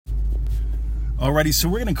Alrighty, so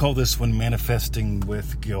we're going to call this one Manifesting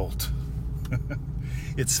with Guilt.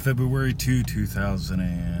 It's February 2,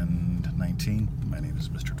 2019. My name is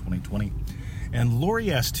Mr. 2020. And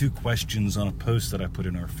Lori asked two questions on a post that I put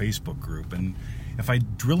in our Facebook group. And if I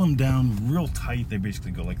drill them down real tight, they basically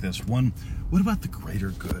go like this. One, what about the greater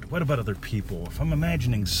good? What about other people? If I'm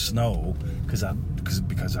imagining snow, because I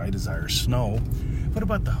desire snow, what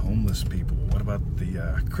about the homeless people? What about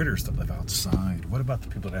the critters that live outside? What about the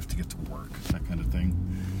people that have to get to work? That kind of thing.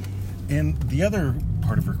 And the other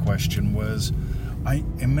part of her question was, I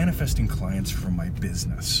am manifesting clients from my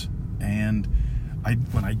business. And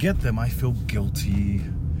when I get them, I feel guilty,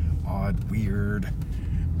 odd, weird,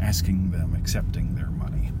 asking them, accepting their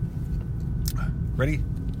money. Ready?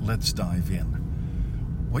 Let's dive in.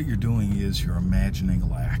 What you're doing is you're imagining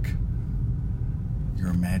lack. You're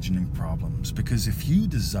imagining problems. Because if you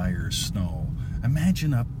desire snow,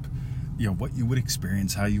 imagine what you would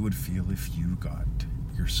experience, how you would feel if you got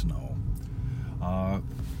your snow.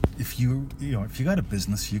 If you got a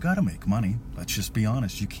business, you got to make money. Let's just be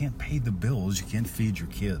honest. You can't pay the bills. You can't feed your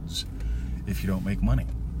kids if you don't make money.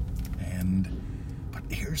 But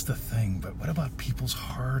here's the thing. But what about people's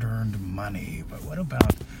hard-earned money? But what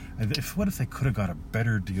if they could have got a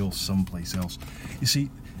better deal someplace else? You see,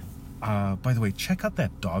 by the way, check out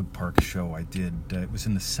that dog park show I did. It was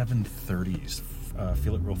in the 7:30s.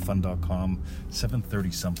 FeelItRealFun.com.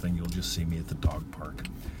 7:30 something. You'll just see me at the dog park,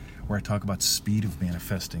 where I talk about speed of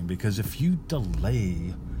manifesting. Because if you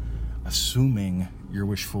delay assuming your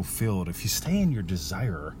wish fulfilled, if you stay in your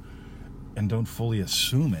desire and don't fully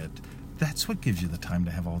assume it, that's what gives you the time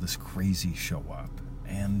to have all this crazy show up.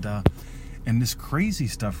 And this crazy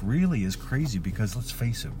stuff really is crazy because, let's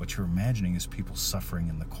face it, what you're imagining is people suffering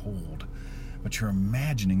in the cold. What you're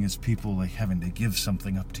imagining is people like having to give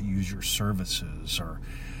something up to use your services, or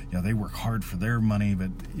they work hard for their money,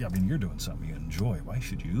 but you're doing something you enjoy. Why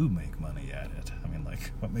should you make money at it?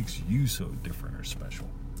 What makes you so different or special?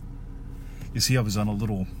 You see, I was on a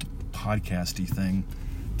little podcasty thing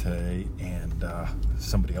today, and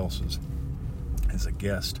somebody else's as a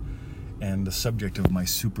guest, and the subject of my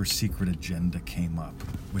super secret agenda came up,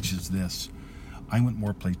 which is this: I want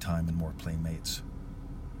more playtime and more playmates.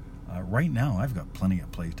 Right now, I've got plenty of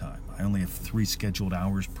playtime. I only have 3 scheduled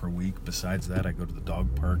hours per week. Besides that, I go to the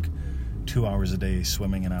dog park 2 hours a day,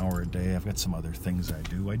 swimming an hour a day. I've got some other things I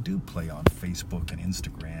do. I do play on Facebook and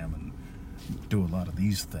Instagram and do a lot of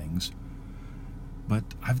these things. But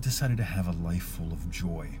I've decided to have a life full of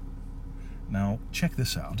joy. Now, check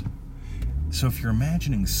this out. So if you're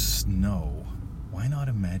imagining snow, why not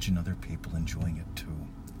imagine other people enjoying it too?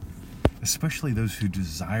 Especially those who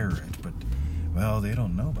desire it, but they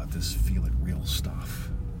don't know about this Feel It Real stuff.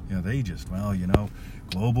 They just,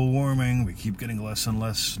 global warming, we keep getting less and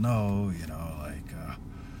less snow,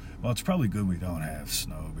 it's probably good we don't have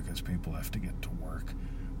snow because people have to get to work.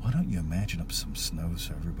 Why don't you imagine up some snow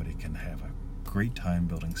so everybody can have a great time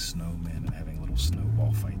building snowmen and having little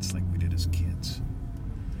snowball fights like we did as kids?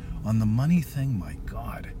 On the money thing, my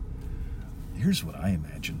God, here's what I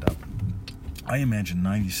imagined up. I imagined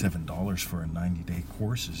 $97 for a 90-day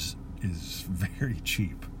course is very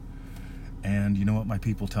cheap. And you know what my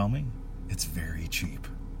people tell me? It's very cheap.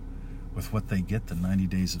 With what they get, the 90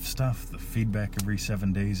 days of stuff, the feedback every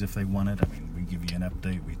 7 days if they want it. We give you an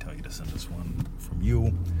update. We tell you to send us one from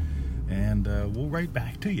you. And we'll write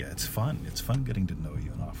back to you. It's fun. It's fun getting to know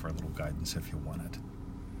you and offer a little guidance if you want it.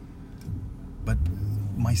 But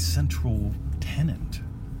my central tenet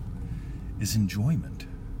is enjoyment.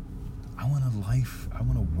 I want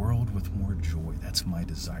a world with more joy. That's my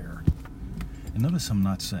desire. And notice I'm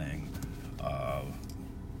not saying, God,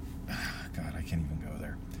 I can't even go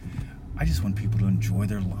there. I just want people to enjoy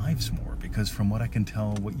their lives more, because from what I can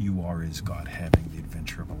tell, what you are is God having the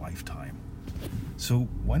adventure of a lifetime. So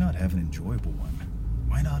why not have an enjoyable one?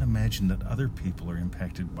 Why not imagine that other people are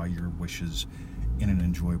impacted by your wishes in an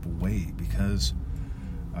enjoyable way? Because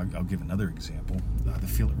I'll give another example. The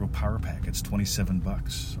Feel It Real Power Pack, it's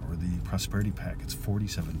 $27, or the Prosperity Pack, it's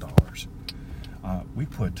 $47. We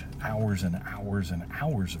put hours and hours and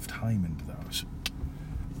hours of time into those.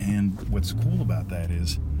 And what's cool about that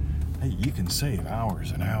is, hey, you can save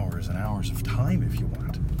hours and hours and hours of time if you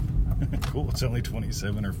want. Cool, it's only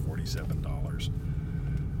 $27 or $47.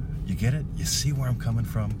 You get it? You see where I'm coming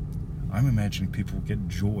from? I'm imagining people get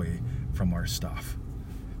joy from our stuff.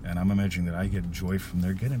 And I'm imagining that I get joy from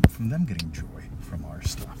them getting joy from our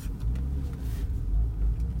stuff.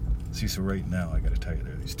 See, so right now, I got to tell you,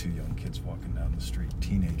 there are these 2 young kids walking down the street,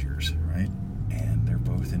 teenagers, right? And they're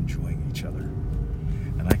both enjoying each other.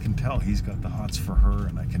 And I can tell he's got the hots for her,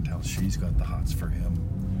 and I can tell she's got the hots for him.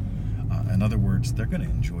 In other words, they're going to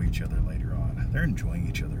enjoy each other later on. They're enjoying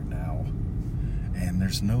each other now. And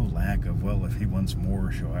there's no lack of, well, if he wants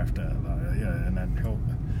more, she'll have to, and then he'll,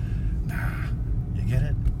 nah, you get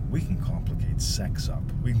it? We can complicate sex up.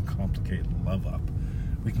 We can complicate love up.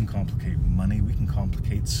 We can complicate money. We can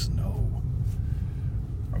complicate snow.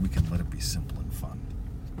 Or we can let it be simple and fun.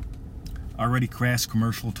 Already crass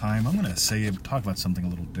commercial time. I'm going to talk about something a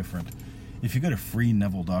little different. If you go to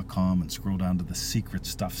freeneville.com and scroll down to the secret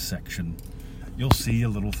stuff section, you'll see a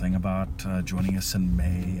little thing about joining us in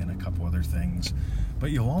May and a couple other things.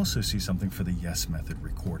 But you'll also see something for the Yes Method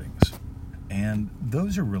recordings. And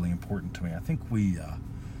those are really important to me. I think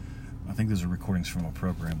those are recordings from a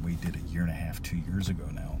program we did 1.5 years, 2 years ago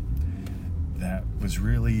now. That was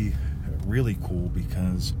really, really cool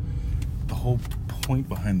because the whole point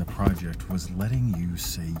behind the project was letting you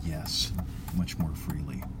say yes much more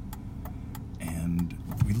freely. And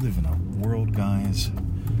we live in a world, guys,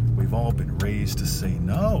 we've all been raised to say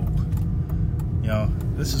no. You know,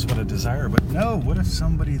 this is what I desire, but no, what if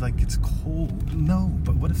somebody, like, gets cold? No,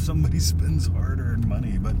 but what if somebody spends hard-earned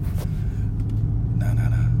money? But no,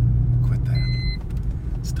 quit that.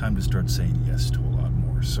 It's time to start saying yes to a lot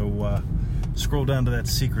more. So scroll down to that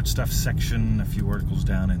secret stuff section, a few articles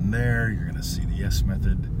down in there. You're going to see the Yes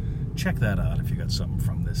Method. Check that out if you got something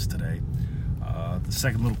from this today. The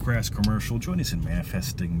second little crass commercial, join us in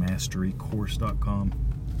manifestingmasterycourse.com.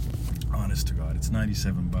 Honest to God, it's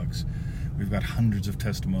 $97. We've got hundreds of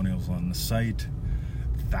testimonials on the site,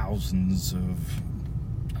 thousands of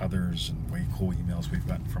others, and way cool emails we've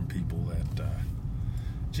gotten from people that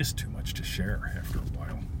just too much to share after a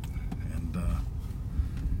while. And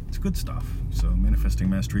it's good stuff. So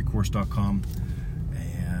manifestingmasterycourse.com,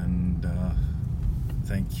 and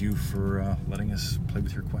thank you for letting us play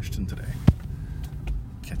with your question today.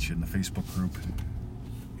 Catch you in the Facebook group,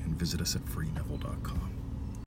 and visit us at freeneville.com.